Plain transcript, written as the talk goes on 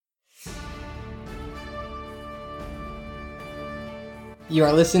You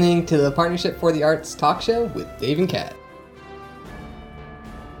are listening to the Partnership for the Arts talk show with Dave and Kat.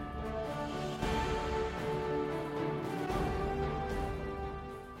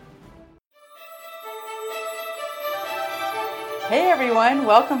 Hey everyone,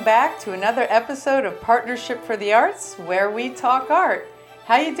 welcome back to another episode of Partnership for the Arts, where we talk art.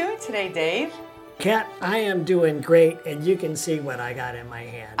 How you doing today, Dave? Kat, I am doing great, and you can see what I got in my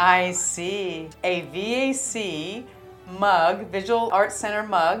hand. I see a VAC mug, Visual Arts Center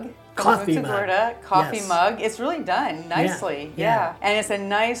mug. Coffee Punta mug. Gorda, coffee Yes. mug. It's really done nicely. Yeah. And it's a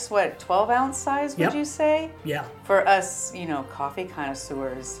nice, 12-ounce size, would Yep. you say? Yeah, For us, coffee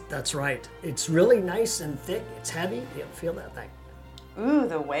connoisseurs. that's right. It's really nice and thick. It's heavy. You feel that thing. Ooh,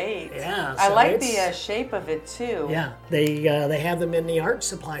 the weight. Yeah, I so like it's- the shape of it too. Yeah, they have them in the art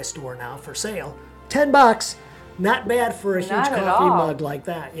supply store now for sale. $10. Not bad for a huge Not at coffee all. mug like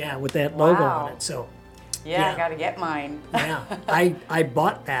that. Yeah, with that logo Wow. on it. So, Yeah, I Yeah. gotta get mine. yeah, I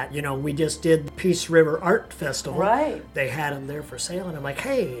bought that. We just did the Peace River Art Festival. Right. They had them there for sale, and I'm like,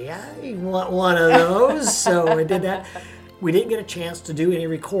 hey, I want one of those. So I did that. We didn't get a chance to do any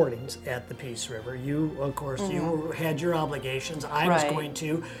recordings at the Peace River. You, of course, you had your obligations. I was Right. going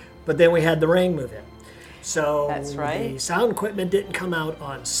to, but then we had the rain move in. So That's right. the sound equipment didn't come out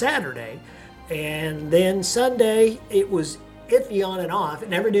on Saturday. And then Sunday, it was iffy on and off. It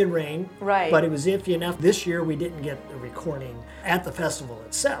never did rain, Right. but it was iffy enough. This year, we didn't get the recording at the festival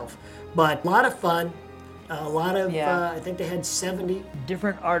itself. But a lot of fun. A lot of, Yeah. I think they had 70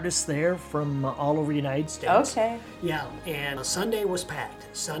 different artists there from all over the United States. Okay. Yeah, and Sunday was packed.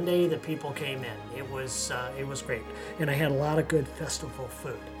 Sunday, the people came in. It was great, and I had a lot of good festival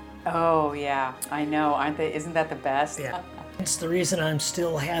food. Oh yeah, I know. Isn't that the best? Yeah, it's the reason I'm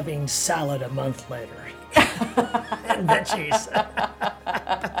still having salad a month later and veggies,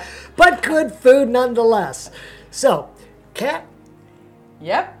 but good food nonetheless. So, Kat,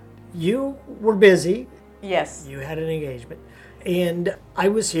 Yep. you were busy. Yes. You had an engagement, and I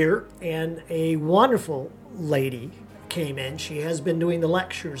was here, and a wonderful lady came in. She has been doing the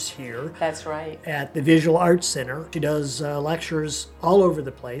lectures here That's right. at the Visual Arts Center. She does lectures all over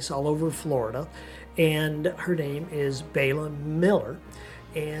the place, all over Florida, and her name is Bayla Miller.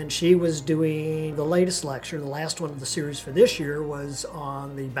 And she was doing the latest lecture. The last one of the series for this year was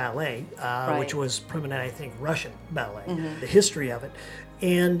on the ballet, which was permanent, I think, Russian ballet, the history of it.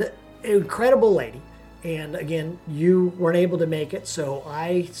 And an incredible lady. And again, you weren't able to make it, so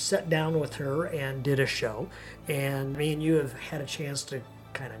I sat down with her and did a show. And me and you have had a chance to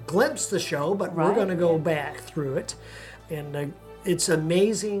kind of glimpse the show, but we're Right, going to go back through it. And it's an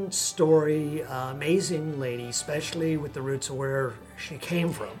amazing story, amazing lady, especially with the roots of where she came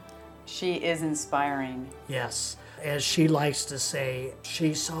from. She is inspiring. Yes. As she likes to say,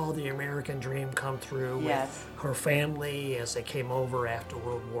 she saw the American dream come through Yes. with her family as they came over after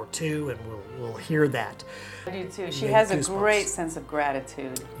World War II, and we'll hear that. I do too. She Make has a goosebumps. great sense of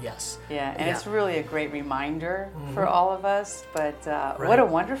gratitude. Yes. Yeah, and Yeah. it's really a great reminder for all of us. But what Right. a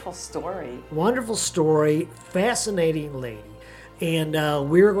wonderful story. Wonderful story, fascinating lady. And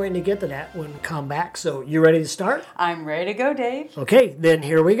we're going to get to that when we come back. So you ready to start? I'm ready to go, Dave. Okay, then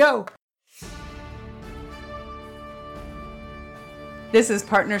here we go. This is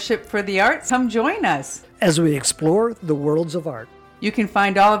Partnership for the Arts. Come join us. As we explore the worlds of art. You can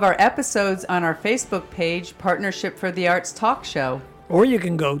find all of our episodes on our Facebook page, Partnership for the Arts Talk Show. Or you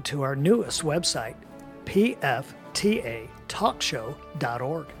can go to our newest website,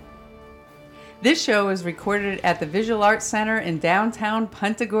 pftatalkshow.org. This show is recorded at the Visual Arts Center in downtown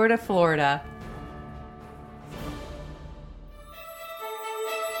Punta Gorda, Florida.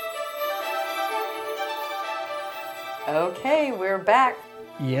 Okay, we're back.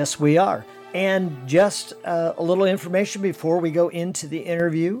 Yes, we are. And just a little information before we go into the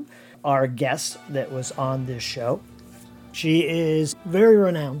interview. Our guest that was on this show, she is very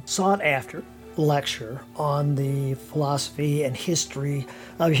renowned, sought after lecturer on the philosophy and history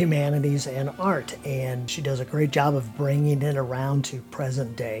of humanities and art. And she does a great job of bringing it around to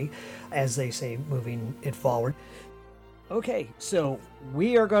present day, as they say, moving it forward. Okay, so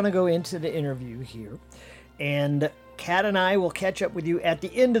we are going to go into the interview here. And Kat and I will catch up with you at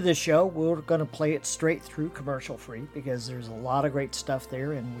the end of the show. We're going to play it straight through commercial free because there's a lot of great stuff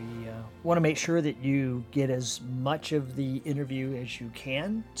there, and we want to make sure that you get as much of the interview as you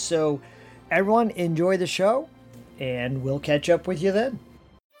can. So everyone, enjoy the show, and we'll catch up with you then.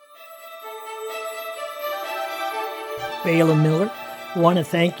 Bayla Miller, want to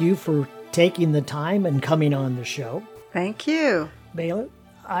thank you for taking the time and coming on the show. Thank you. Bayla,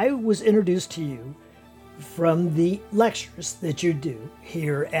 I was introduced to you from the lectures that you do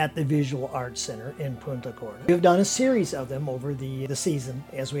here at the Visual Arts Center in Punta Gorda. You've done a series of them over the season,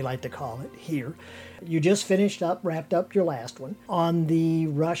 as we like to call it here. You just wrapped up your last one on the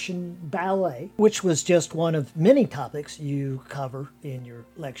Russian ballet, which was just one of many topics you cover in your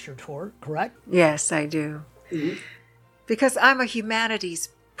lecture tour, correct? Yes, I do. Mm-hmm. Because I'm a humanities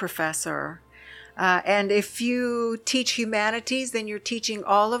professor. And if you teach humanities, then you're teaching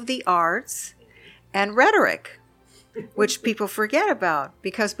all of the arts and rhetoric, which people forget about,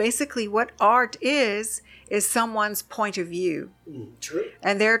 because basically what art is someone's point of view. True.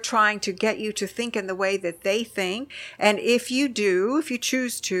 And they're trying to get you to think in the way that they think. And if you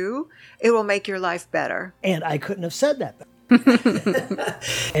choose to, it will make your life better. And I couldn't have said that better.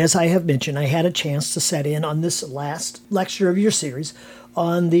 As I have mentioned, I had a chance to set in on this last lecture of your series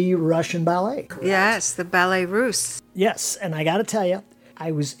on the Russian ballet. Correct? Yes, the Ballet Russe. Yes, and I got to tell you,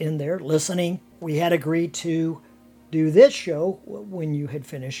 I was in there listening. We had agreed to do this show when you had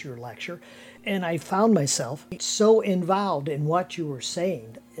finished your lecture, and I found myself so involved in what you were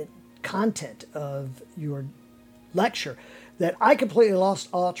saying, the content of your lecture, that I completely lost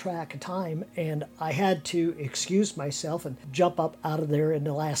all track of time, and I had to excuse myself and jump up out of there in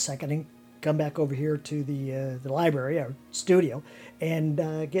the last second and come back over here to the library, our studio, and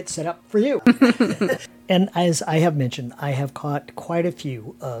get set up for you. And as I have mentioned, I have caught quite a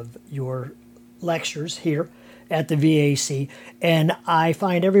few of your lectures here at the VAC, and I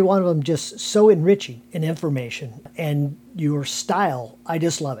find every one of them just so enriching in information, and your style, I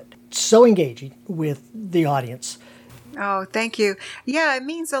just love it. So engaging with the audience. Oh, thank you. Yeah, it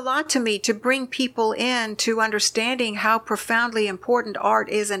means a lot to me to bring people in to understanding how profoundly important art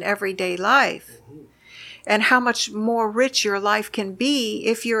is in everyday life. And how much more rich your life can be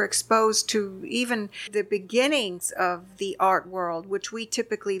if you're exposed to even the beginnings of the art world, which we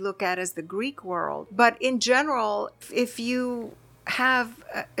typically look at as the Greek world. But in general, if you have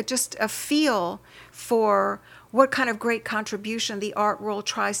just a feel for what kind of great contribution the art world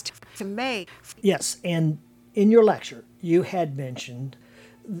tries to make. Yes, and in your lecture, you had mentioned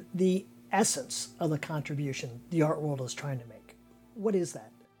the essence of the contribution the art world is trying to make. What is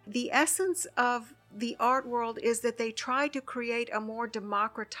that? The essence of the art world is that they try to create a more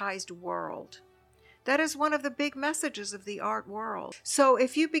democratized world. That is one of the big messages of the art world. So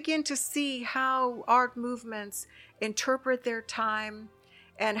if you begin to see how art movements interpret their time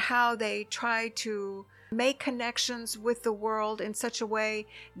and how they try to make connections with the world in such a way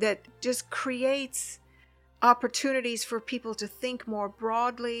that just creates opportunities for people to think more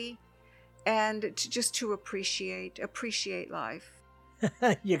broadly and to appreciate life.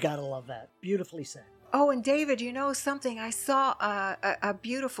 You gotta love that. Beautifully said. Oh, and David, you know something? I saw a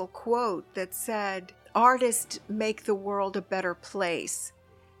beautiful quote that said, "Artists make the world a better place."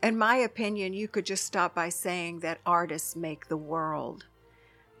 In my opinion, you could just stop by saying that artists make the world.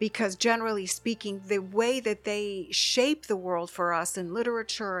 Because generally speaking, the way that they shape the world for us in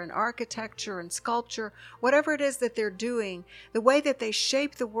literature and architecture and sculpture, whatever it is that they're doing, the way that they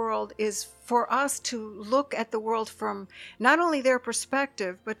shape the world is for us to look at the world from not only their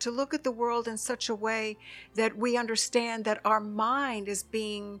perspective, but to look at the world in such a way that we understand that our mind is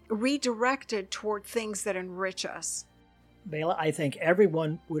being redirected toward things that enrich us. Bela, I think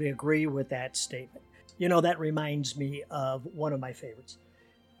everyone would agree with that statement. You know, that reminds me of one of my favorites.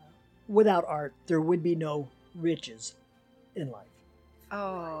 Without art, there would be no riches in life.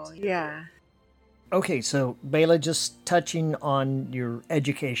 Oh, yeah. Okay, so Bela, just touching on your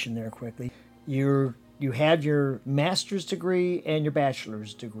education there quickly. You have your master's degree and your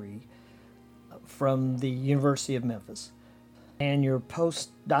bachelor's degree from the University of Memphis. And your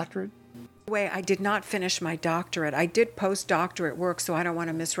postdoctorate? I did not finish my doctorate. I did postdoctorate work, so I don't want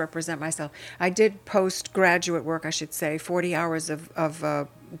to misrepresent myself. I did postgraduate work, I should say, 40 hours of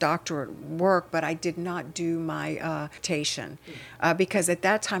doctorate work, but I did not do my dissertation because at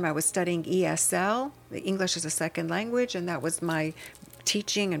that time I was studying ESL, the English as a Second Language, and that was my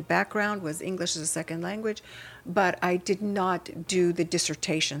teaching and background was English as a second language, but I did not do the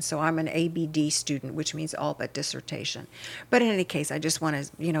dissertation. So I'm an ABD student, which means all but dissertation. But in any case, I just want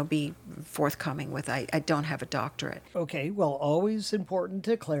to, be forthcoming with I don't have a doctorate. Okay, well, always important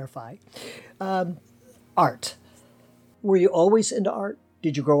to clarify. Art. Were you always into art?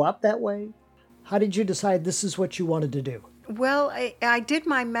 Did you grow up that way? How did you decide this is what you wanted to do? Well, I did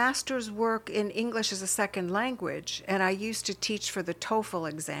my master's work in English as a second language, and I used to teach for the TOEFL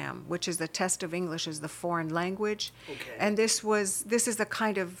exam, which is the test of English as the foreign language. Okay. And this is a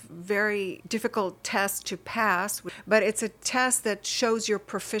kind of very difficult test to pass, but it's a test that shows your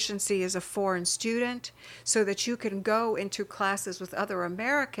proficiency as a foreign student so that you can go into classes with other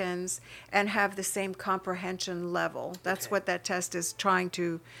Americans and have the same comprehension level. That's Okay. what that test is trying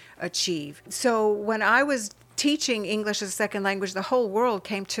to achieve. So when I was teaching English as a second language, the whole world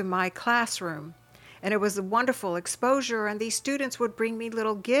came to my classroom. And it was a wonderful exposure. And these students would bring me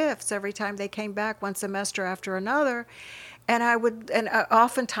little gifts every time they came back, one semester after another. And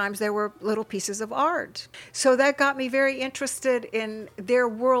oftentimes there were little pieces of art. So that got me very interested in their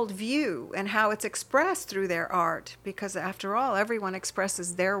worldview and how it's expressed through their art. Because after all, everyone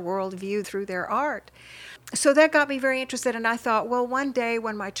expresses their worldview through their art. So that got me very interested, and I thought, well, one day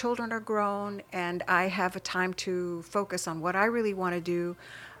when my children are grown and I have a time to focus on what I really want to do,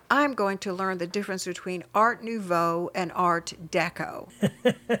 I'm going to learn the difference between Art Nouveau and Art Deco.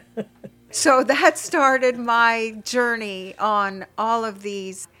 So that started my journey on all of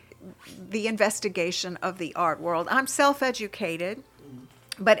these, the investigation of the art world. I'm self-educated,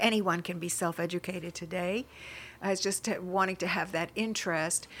 but anyone can be self-educated today. I was just wanting to have that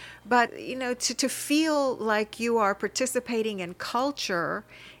interest. But, to feel like you are participating in culture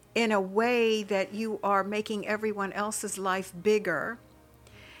in a way that you are making everyone else's life bigger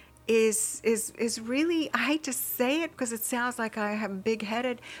is really, I hate to say it because it sounds like I am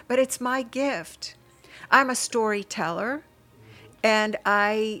big-headed, but it's my gift. I'm a storyteller. And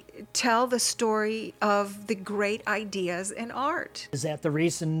I tell the story of the great ideas in art. Is that the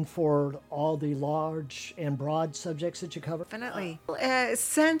reason for all the large and broad subjects that you cover? Definitely.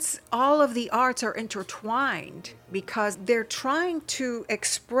 Since all of the arts are intertwined because they're trying to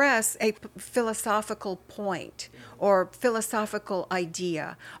express a philosophical point or philosophical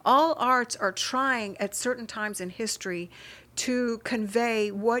idea. All arts are trying at certain times in history to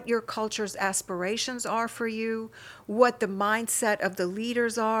convey what your culture's aspirations are for you, what the mindset of the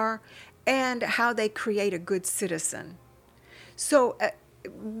leaders are, and how they create a good citizen. So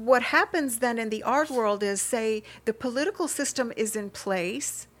what happens then in the art world is, say, the political system is in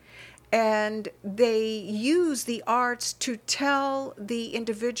place, and they use the arts to tell the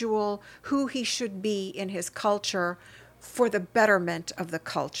individual who he should be in his culture for the betterment of the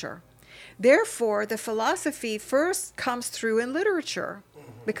culture. Therefore, the philosophy first comes through in literature,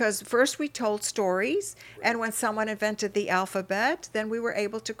 because first we told stories, and when someone invented the alphabet, then we were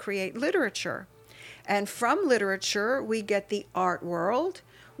able to create literature. And from literature, we get the art world,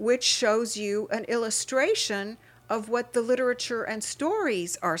 which shows you an illustration of what the literature and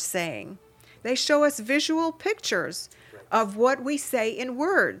stories are saying. They show us visual pictures of what we say in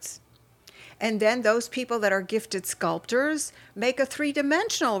words. And then those people that are gifted sculptors make a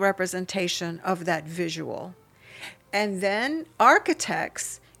three-dimensional representation of that visual. And then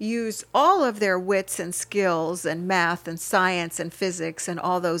architects use all of their wits and skills and math and science and physics and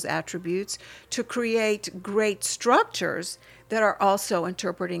all those attributes to create great structures that are also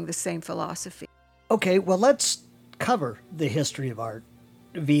interpreting the same philosophy. Okay, well, let's cover the history of art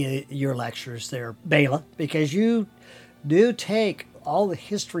via your lectures there, Bela, because you do take all the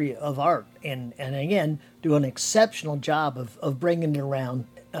history of art and again, do an exceptional job of bringing it around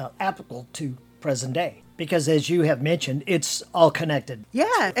applicable to present day. Because as you have mentioned, it's all connected.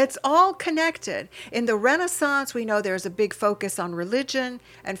 Yeah, it's all connected. In the Renaissance, we know there's a big focus on religion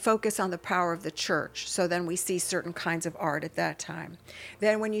and focus on the power of the church. So then we see certain kinds of art at that time.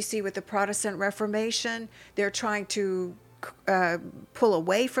 Then when you see with the Protestant Reformation, they're trying to pull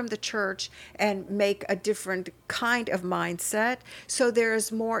away from the church and make a different kind of mindset. So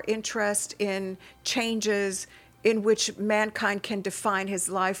there's more interest in changes in which mankind can define his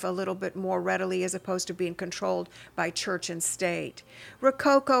life a little bit more readily as opposed to being controlled by church and state.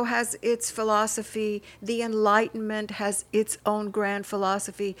 Rococo has its philosophy. The Enlightenment has its own grand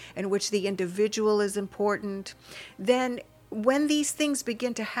philosophy in which the individual is important. Then when these things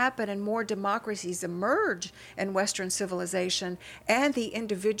begin to happen and more democracies emerge in Western civilization and the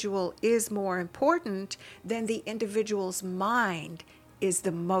individual is more important, then the individual's mind is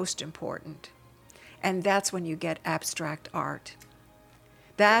the most important. And that's when you get abstract art.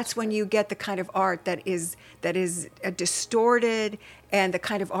 That's when you get the kind of art that is distorted and the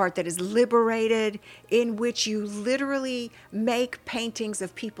kind of art that is liberated, in which you literally make paintings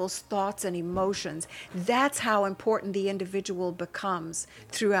of people's thoughts and emotions. That's how important the individual becomes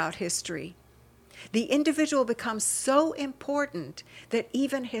throughout history. The individual becomes so important that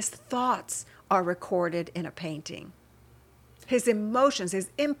even his thoughts are recorded in a painting. His emotions, his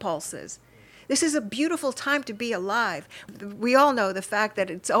impulses. This is a beautiful time to be alive. We all know the fact that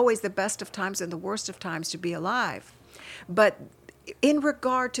it's always the best of times and the worst of times to be alive. But in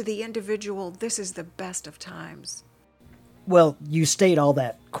regard to the individual, this is the best of times. Well, you state all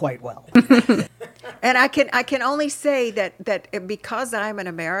that quite well. And I can only say that because I'm an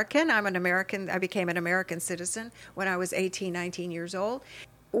American, I became an American citizen when I was 18, 19 years old.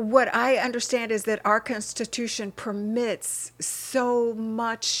 What I understand is that our Constitution permits so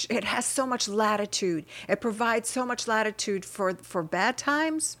much, it has so much latitude. It provides so much latitude for bad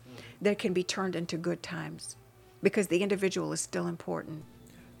times that can be turned into good times because the individual is still important.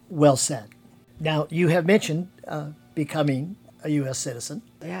 Well said. Now, you have mentioned becoming a U.S. citizen.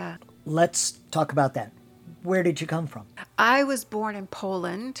 Yeah. Let's talk about that. Where did you come from? I was born in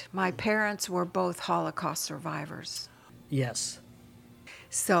Poland. My parents were both Holocaust survivors. Yes.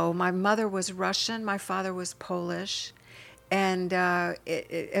 So my mother was Russian, my father was Polish, and I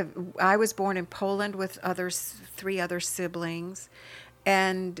was born in Poland with three other siblings.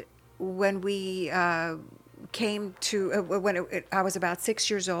 And when we came to, I was about 6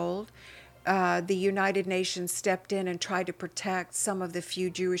 years old, the United Nations stepped in and tried to protect some of the few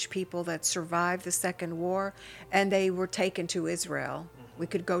Jewish people that survived the Second War, and they were taken to Israel. We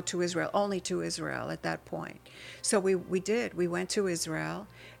could go to Israel, only to Israel at that point. So we did. We went to Israel,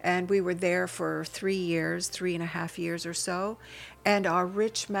 and we were there for 3 years, 3.5 years or so. And our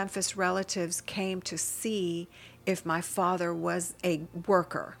rich Memphis relatives came to see if my father was a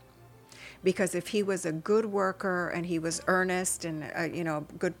worker. Because if he was a good worker and he was earnest and a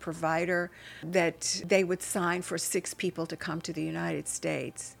good provider, that they would sign for 6 people to come to the United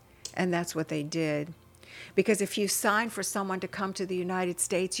States. And that's what they did. Because if you sign for someone to come to the United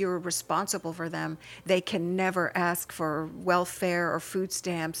States, you're responsible for them. They can never ask for welfare or food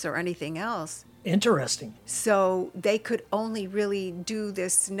stamps or anything else. Interesting. So they could only really do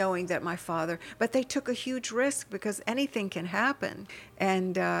this knowing that my father, but they took a huge risk because anything can happen.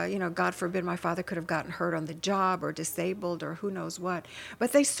 And, God forbid my father could have gotten hurt on the job or disabled or who knows what.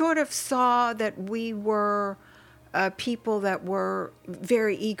 But they sort of saw that we were people that were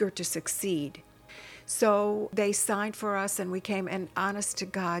very eager to succeed. So they signed for us and we came, and honest to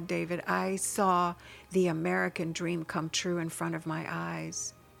God, David, I saw the American dream come true in front of my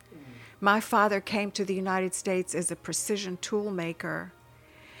eyes. My father came to the United States as a precision tool maker,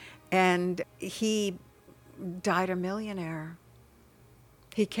 and he died a millionaire.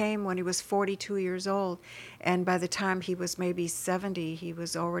 He came when he was 42 years old, and by the time he was maybe 70, he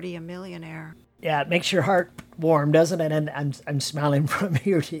was already a millionaire. Yeah, it makes your heart warm, doesn't it? And I'm smiling from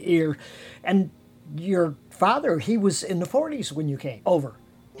ear to ear. And your father, he was in the 40s when you came over.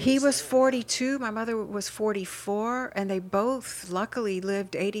 He was 42, my mother was 44, and they both luckily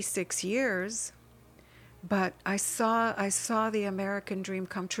lived 86 years. But I saw the American dream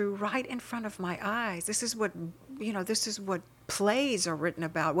come true right in front of my eyes. This is what plays are written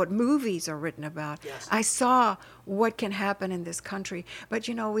about, what movies are written about. Yes. I saw what can happen in this country. But,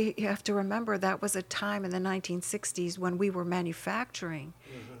 we have to remember that was a time in the 1960s when we were manufacturing,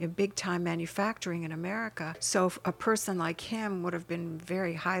 big-time manufacturing in America. So a person like him would have been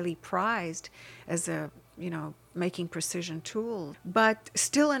very highly prized as making precision tools. But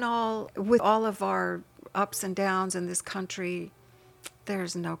still in all, with all of our ups and downs in this country,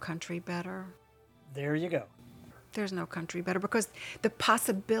 there's no country better. There you go. There's no country better because the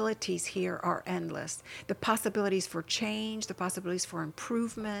possibilities here are endless. The possibilities for change, the possibilities for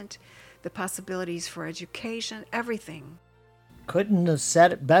improvement, the possibilities for education, everything. Couldn't have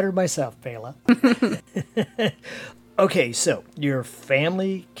said it better myself, Bela. Okay, so your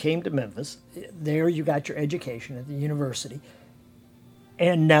family came to Memphis. There you got your education at the university.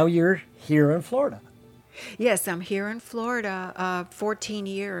 And now you're here in Florida. Yes, I'm here in Florida 14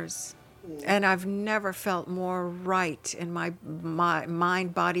 years. And I've never felt more right in my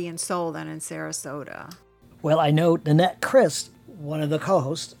mind, body, and soul than in Sarasota. Well, I know Nanette Christ, one of the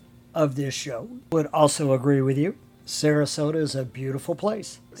co-hosts of this show, would also agree with you. Sarasota is a beautiful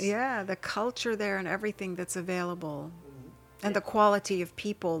place. Yeah, the culture there and everything that's available. And the quality of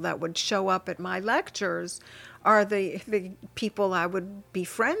people that would show up at my lectures are the people I would be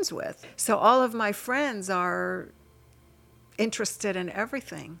friends with. So all of my friends are interested in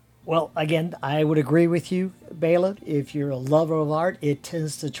everything. Well, again, I would agree with you, Bela. If you're a lover of art, it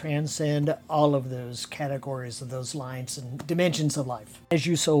tends to transcend all of those categories of those lines and dimensions of life, as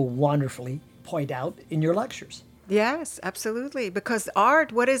you so wonderfully point out in your lectures. Yes, absolutely. Because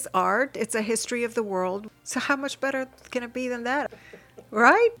art, what is art? It's a history of the world. So how much better can it be than that?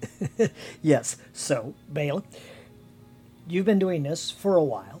 Right? Yes. So, Bela, you've been doing this for a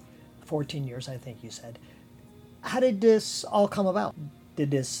while, 14 years, I think you said. How did this all come about?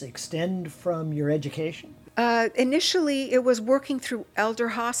 Did this extend from your education? Initially, it was working through Elder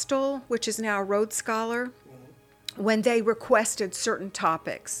Hostel, which is now Rhodes Scholar, when they requested certain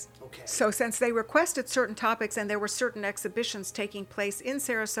topics. Okay. So since they requested certain topics and there were certain exhibitions taking place in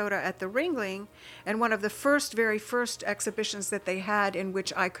Sarasota at the Ringling, and one of the very first exhibitions that they had in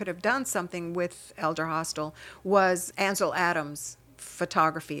which I could have done something with Elder Hostel was Ansel Adams'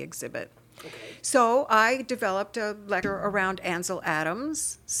 photography exhibit. Okay. So I developed a lecture around Ansel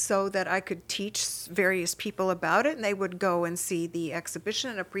Adams so that I could teach various people about it, and they would go and see the exhibition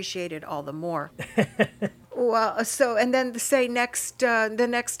and appreciate it all the more. Well, so, and then the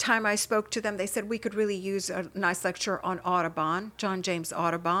next time I spoke to them, they said we could really use a nice lecture on Audubon, John James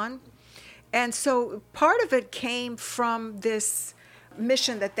Audubon. And so part of it came from this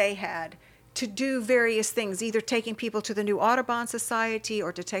mission that they had to do various things, either taking people to the new Audubon Society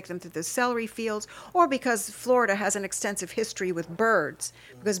or to take them to the celery fields, or because Florida has an extensive history with birds.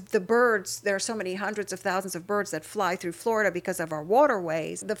 Because the birds, there are so many hundreds of thousands of birds that fly through Florida because of our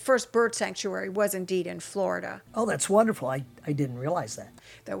waterways. The first bird sanctuary was indeed in Florida. Oh, that's wonderful. I didn't realize that.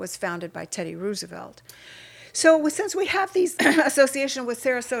 That was founded by Teddy Roosevelt. So since we have these association with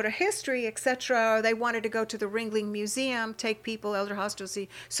Sarasota history, etc., they wanted to go to the Ringling Museum, take people, Elder Hostel, see.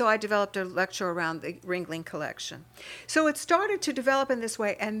 So I developed a lecture around the Ringling collection. So it started to develop in this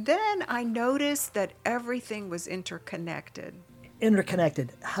way, and then I noticed that everything was interconnected.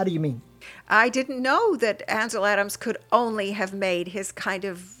 Interconnected. How do you mean? I didn't know that Ansel Adams could only have made his kind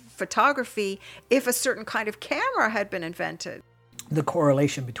of photography if a certain kind of camera had been invented. The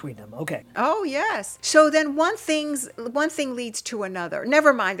correlation between them. Okay. Oh, yes. So then one thing leads to another.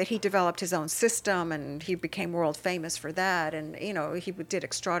 Never mind that he developed his own system and he became world famous for that. And, he did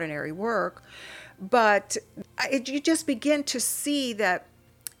extraordinary work. But you just begin to see that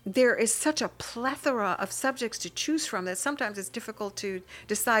there is such a plethora of subjects to choose from that sometimes it's difficult to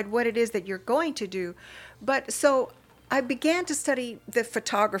decide what it is that you're going to do. But so I began to study the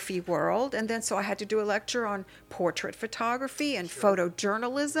photography world, and then so I had to do a lecture on portrait photography and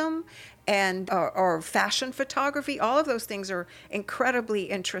photojournalism and or fashion photography. All of those things are incredibly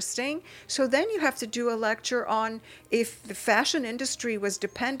interesting. So then you have to do a lecture on if the fashion industry was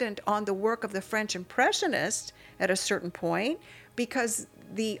dependent on the work of the French Impressionists at a certain point, because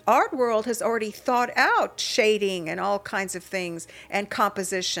the art world has already thought out shading and all kinds of things and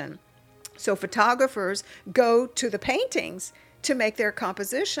composition. So photographers go to the paintings to make their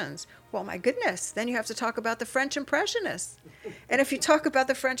compositions. Well, my goodness, then you have to talk about the French Impressionists. And if you talk about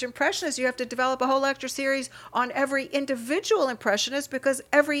the French Impressionists, you have to develop a whole lecture series on every individual Impressionist, because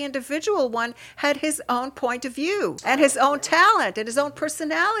every individual one had his own point of view and his own talent and his own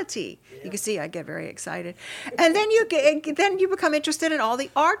personality. You can see I get very excited. And then you become interested in all the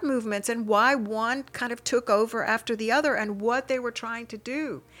art movements and why one kind of took over after the other and what they were trying to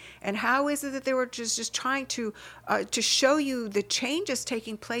do. And how is it that they were just trying to show you the changes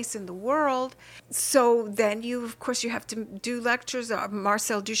taking place in the world. So then of course you have to do lectures.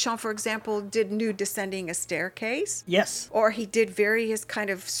 Marcel Duchamp, for example, did Nude Descending a Staircase. Yes. Or he did various kind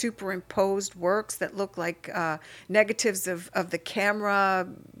of superimposed works that look like negatives of the camera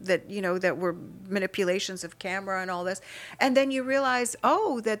that were manipulations of camera and all this. And then you realize,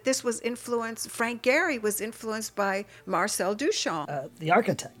 that this was Frank Gehry was influenced by Marcel Duchamp. The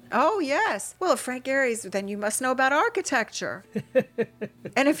architect. Oh, yes. Well, if Frank Gehry's, then you must know about architecture.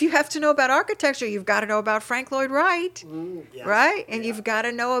 And if you have to know about architecture, you've got to know about Frank Lloyd Wright, Yes. right? And you've got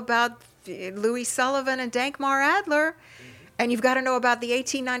to know about Louis Sullivan and Dankmar Adler. And you've got to know about the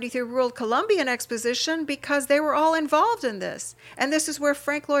 1893 World Columbian Exposition, because they were all involved in this. And this is where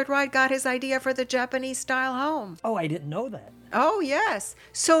Frank Lloyd Wright got his idea for the Japanese-style home. Oh, I didn't know that. Oh, yes.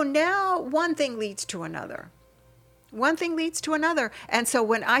 So now one thing leads to another. One thing leads to another. And so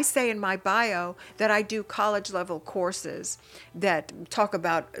when I say in my bio that I do college-level courses that talk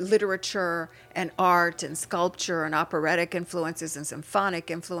about literature and art and sculpture and operatic influences and symphonic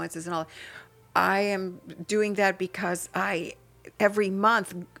influences and all, I am doing that because I, every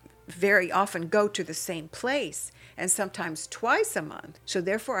month, very often go to the same place, and sometimes twice a month. So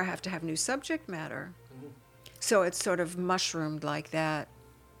therefore, I have to have new subject matter. So it's sort of mushroomed like that.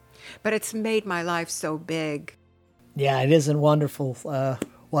 But it's made my life so big. Yeah, it isn't wonderful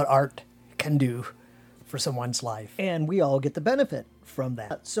what art can do for someone's life. And we all get the benefit from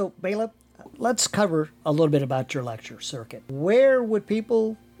that. So, Bela, let's cover a little bit about your lecture circuit. Where would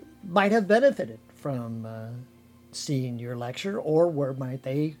people might have benefited from seeing your lecture, or where might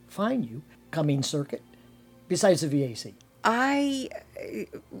they find you coming circuit besides the VAC? I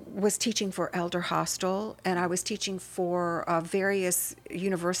was teaching for Elder Hostel, and I was teaching for various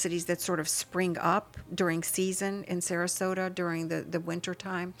universities that sort of spring up during season in Sarasota during the winter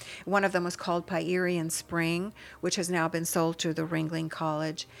time. One of them was called Pierian Spring, which has now been sold to the Ringling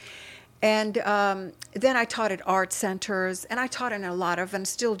College. And then I taught at art centers, and I taught in a lot of, and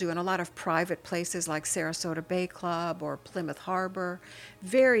still do, in a lot of private places like Sarasota Bay Club or Plymouth Harbor,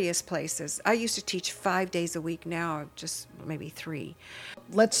 various places. I used to teach 5 days a week, now just maybe 3.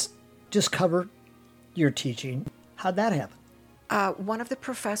 Let's just cover your teaching. How'd that happen? One of the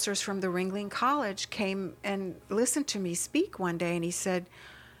professors from the Ringling College came and listened to me speak one day, and he said,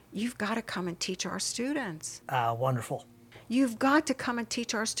 "You've got to come and teach our students. Wonderful. You've got to come and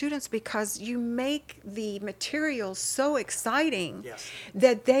teach our students because you make the material so exciting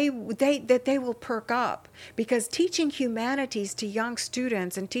that they will perk up. Because teaching humanities to young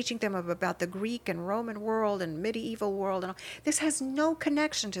students and teaching them about the Greek and Roman world and medieval world, and all, this has no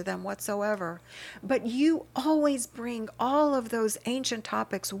connection to them whatsoever. But you always bring all of those ancient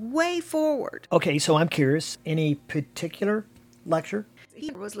topics way forward." Okay, so I'm curious, any particular lecture? He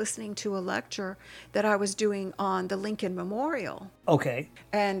was listening to a lecture that I was doing on the Lincoln Memorial. Okay.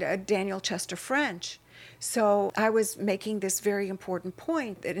 And Daniel Chester French. So I was making this very important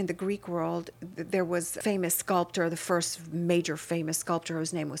point that in the Greek world, there was a famous sculptor, the first major famous sculptor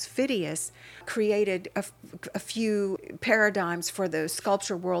whose name was Phidias, created a few paradigms for the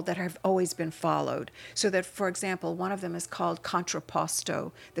sculpture world that have always been followed. So that, for example, one of them is called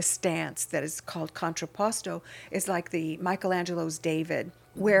contrapposto. The stance that is called contrapposto is like the Michelangelo's David,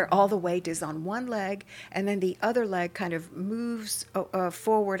 where all the weight is on one leg, and then the other leg kind of moves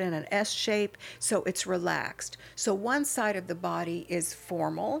forward in an S shape, so it's relaxed. So one side of the body is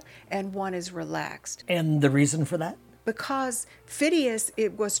formal, and one is relaxed. And the reason for that? Because Phidias,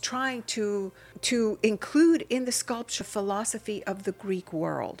 it was trying to include in the sculpture philosophy of the Greek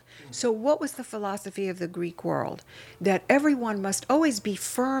world. So what was the philosophy of the Greek world? That everyone must always be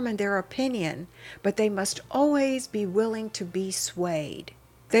firm in their opinion, but they must always be willing to be swayed.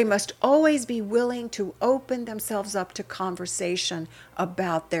 They must always be willing to open themselves up to conversation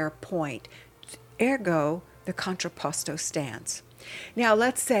about their point. Ergo, the contrapposto stance. Now,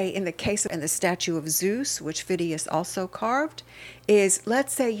 let's say in the case of the statue of Zeus, which Phidias also carved, is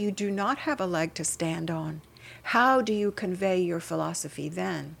let's say you do not have a leg to stand on. How do you convey your philosophy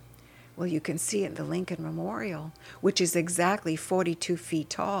then? Well, you can see it in the Lincoln Memorial, which is exactly 42 feet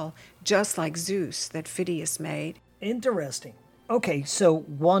tall, just like Zeus that Phidias made. Interesting. Okay, so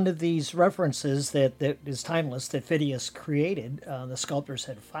one of these references that is timeless that Phidias created, the sculptors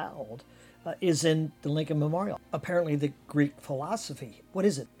had fouled, is in the Lincoln Memorial. Apparently the Greek philosophy. What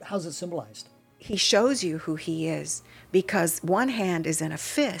is it? How's it symbolized? He shows you who he is because one hand is in a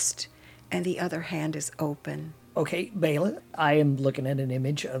fist and the other hand is open. Okay, Bela, I am looking at an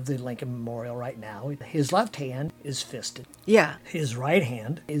image of the Lincoln Memorial right now. His left hand is fisted. Yeah. His right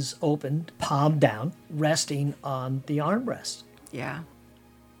hand is opened, palm down, resting on the armrest. Yeah.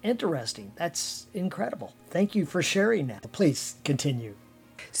 Interesting. That's incredible. Thank you for sharing that. Please continue.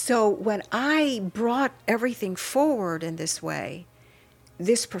 So when I brought everything forward in this way,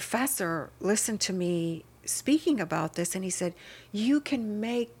 this professor listened to me speaking about this, and he said, you can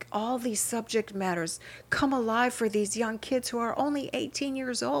make all these subject matters come alive for these young kids who are only 18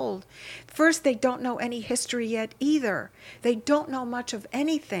 years old. First, they don't know any history yet either. They don't know much of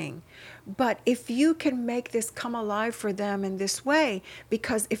anything. But if you can make this come alive for them in this way,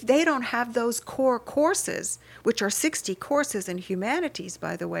 because if they don't have those core courses, which are 60 courses in humanities,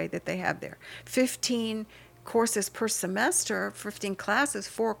 by the way, that they have there, 15 courses per semester, 15 classes,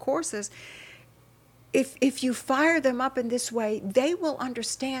 4 courses, if you fire them up in this way, they will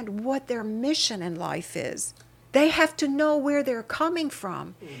understand what their mission in life is. They have to know where they're coming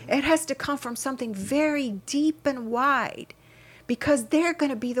from. It has to come from something very deep and wide, because they're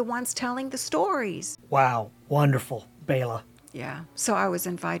going to be the ones telling the stories. Wow, wonderful, Bela. Yeah, so I was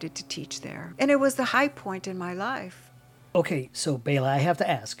invited to teach there. And it was the high point in my life. Okay, so Bela, I have to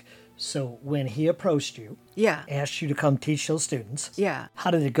ask. So when he approached you, Yeah. asked you to come teach those students, Yeah.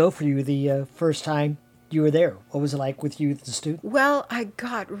 how did it go for you the first time you were there? What was it like with you, the student? Well, I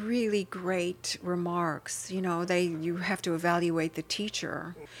got really great remarks. You know, you have to evaluate the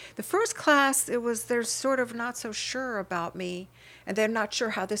teacher. The first class, they're sort of not so sure about me, and they're not sure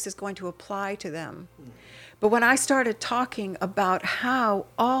how this is going to apply to them. But when I started talking about how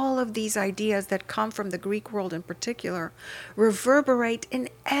all of these ideas that come from the Greek world in particular reverberate in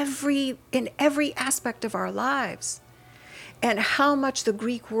every aspect of our lives, and how much the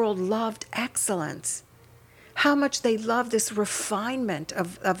Greek world loved excellence, how much they loved this refinement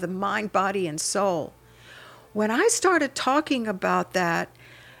of the mind, body, and soul. When I started talking about that,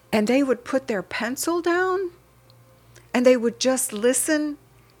 and they would put their pencil down and they would just listen,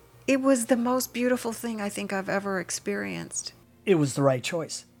 it was the most beautiful thing I think I've ever experienced. It was the right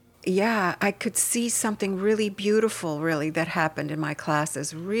choice. Yeah, I could see something really beautiful, really, that happened in my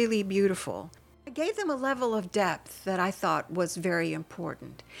classes, really beautiful. I gave them a level of depth that I thought was very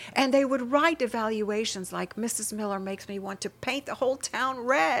important. And they would write evaluations like, Mrs. Miller makes me want to paint the whole town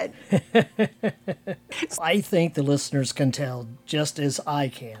red. I think the listeners can tell, just as I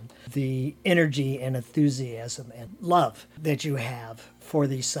can, the energy and enthusiasm and love that you have for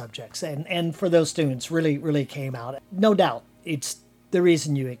these subjects. And for those students really, really came out. No doubt, it's the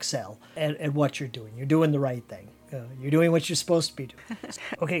reason you excel at what you're doing. You're doing the right thing. You're doing what you're supposed to be doing.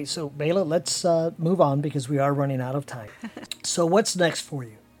 Okay, so Bela, let's move on because we are running out of time. So what's next for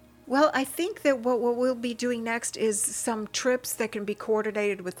you? Well, I think that what we'll be doing next is some trips that can be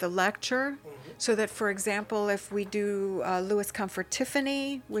coordinated with the lecture. So that, for example, if we do Louis Comfort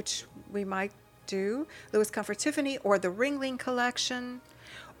Tiffany, which we might do, Louis Comfort Tiffany, or the Ringling Collection,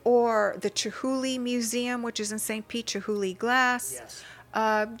 or the Chihuly Museum, which is in St. Pete, Chihuly Glass. Yes.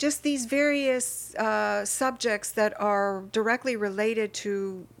 Just these various subjects that are directly related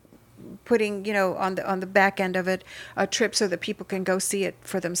to putting, on the back end of it, a trip so that people can go see it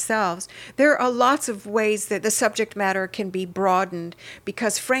for themselves. There are lots of ways that the subject matter can be broadened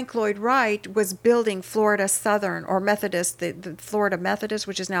because Frank Lloyd Wright was building Florida Southern, or Methodist, the Florida Methodist,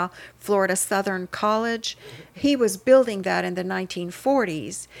 which is now Florida Southern College. He was building that in the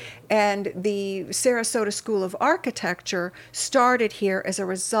 1940s. And the Sarasota School of Architecture started here as a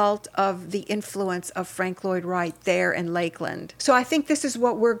result of the influence of Frank Lloyd Wright there in Lakeland. So I think this is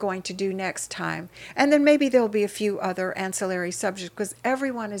what we're going to do next time. And then maybe there'll be a few other ancillary subjects because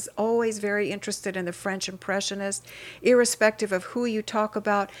everyone is always very interested in the French Impressionists, irrespective of who you talk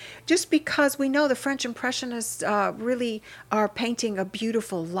about, just because we know the French Impressionists really are painting a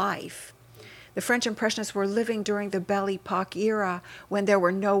beautiful life. The French Impressionists were living during the Belle Epoque era when there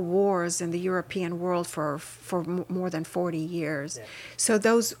were no wars in the European world for more than 40 years. Yeah. So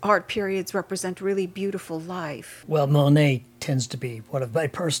those art periods represent really beautiful life. Well, Monet tends to be one of my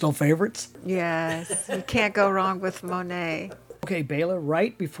personal favorites. Yes, you can't go wrong with Monet. Okay, Bela,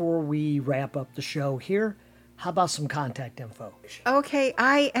 right before we wrap up the show here, how about some contact info? Okay,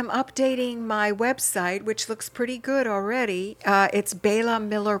 I am updating my website, which looks pretty good already. It's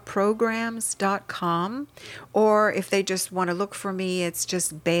BeilaMillerPrograms.com. Or if they just want to look for me, it's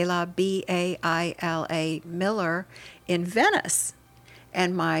just Beila, Baila Miller in Venice.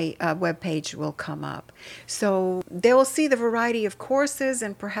 And my webpage will come up. So they will see the variety of courses,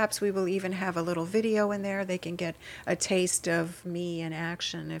 and perhaps we will even have a little video in there. They can get a taste of me in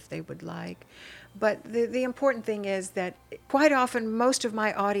action if they would like. But the important thing is that quite often most of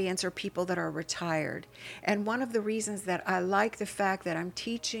my audience are people that are retired. And one of the reasons that I like the fact that I'm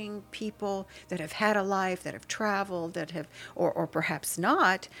teaching people that have had a life, that have traveled, that have, or perhaps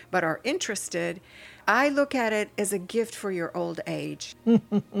not, but are interested, I look at it as a gift for your old age.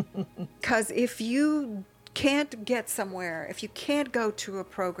 Because if you can't get somewhere, if you can't go to a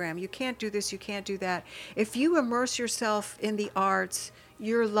program, you can't do this, you can't do that, if you immerse yourself in the arts,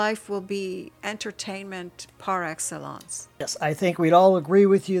 your life will be entertainment par excellence. Yes, I think we'd all agree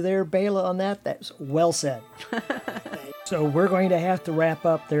with you there, Bela, on that. That's well said. So we're going to have to wrap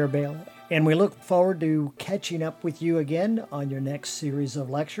up there, Bela. And we look forward to catching up with you again on your next series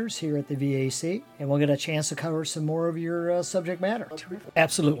of lectures here at the VAC. And we'll get a chance to cover some more of your subject matter. Terrific.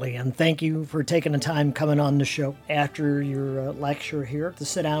 Absolutely. And thank you for taking the time coming on the show after your lecture here to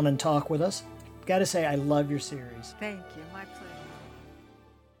sit down and talk with us. Got to say, I love your series. Thank you. My pleasure.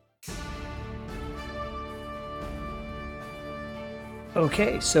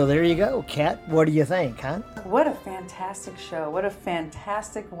 Okay, so there you go. Kat, what do you think, huh? What a fantastic show. What a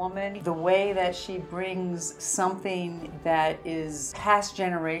fantastic woman. The way that she brings something that is past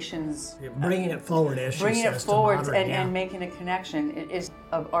generations. Bringing it forward, as she says. Bringing it forward modern, and making a connection. It is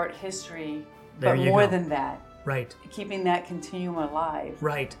of art history, there but you more go. than that. Right. Keeping that continuum alive.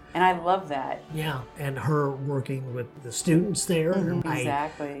 Right. And I love that. Yeah, and her working with the students there.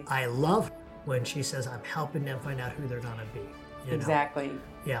 Exactly. I love when she says, I'm helping them find out who they're going to be. You know? Exactly.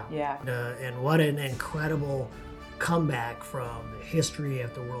 Yeah. Yeah. And what an incredible comeback from the history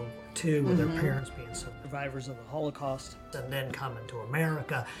after World War II with their parents being survivors of the Holocaust and then coming to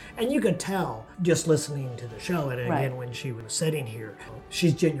America. And you could tell just listening to the show, and again when she was sitting here,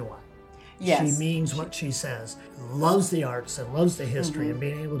 she's genuine. Yes. She means what she says, loves the arts and loves the history and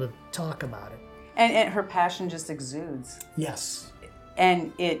being able to talk about it. And her passion just exudes. Yes.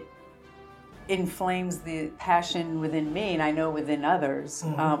 And it inflames the passion within me, and I know within others.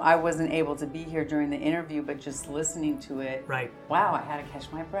 I wasn't able to be here during the interview, but just listening to it, Right. wow, I had to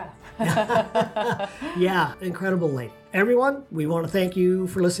catch my breath. Yeah, incredible lady. Everyone, we want to thank you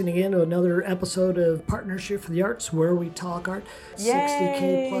for listening in to another episode of Partnership for the Arts, where we talk art. Yay!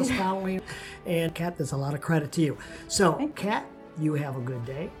 60K plus following. And Kat, there's a lot of credit to you. So, Kat, you have a good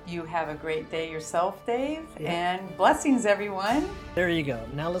day. You have a great day yourself, Dave, Yeah. and blessings, everyone. There you go.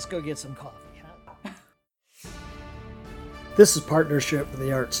 Now let's go get some coffee. This is Partnership for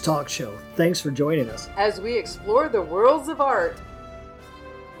the Arts Talk Show. Thanks for joining us. As we explore the worlds of art.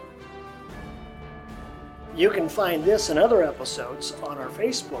 You can find this and other episodes on our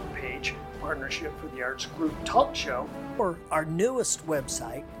Facebook page, Partnership for the Arts Group Talk Show, or our newest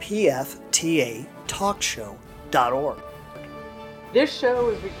website, pftatalkshow.org. This show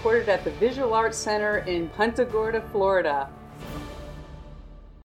is recorded at the Visual Arts Center in Punta Gorda, Florida.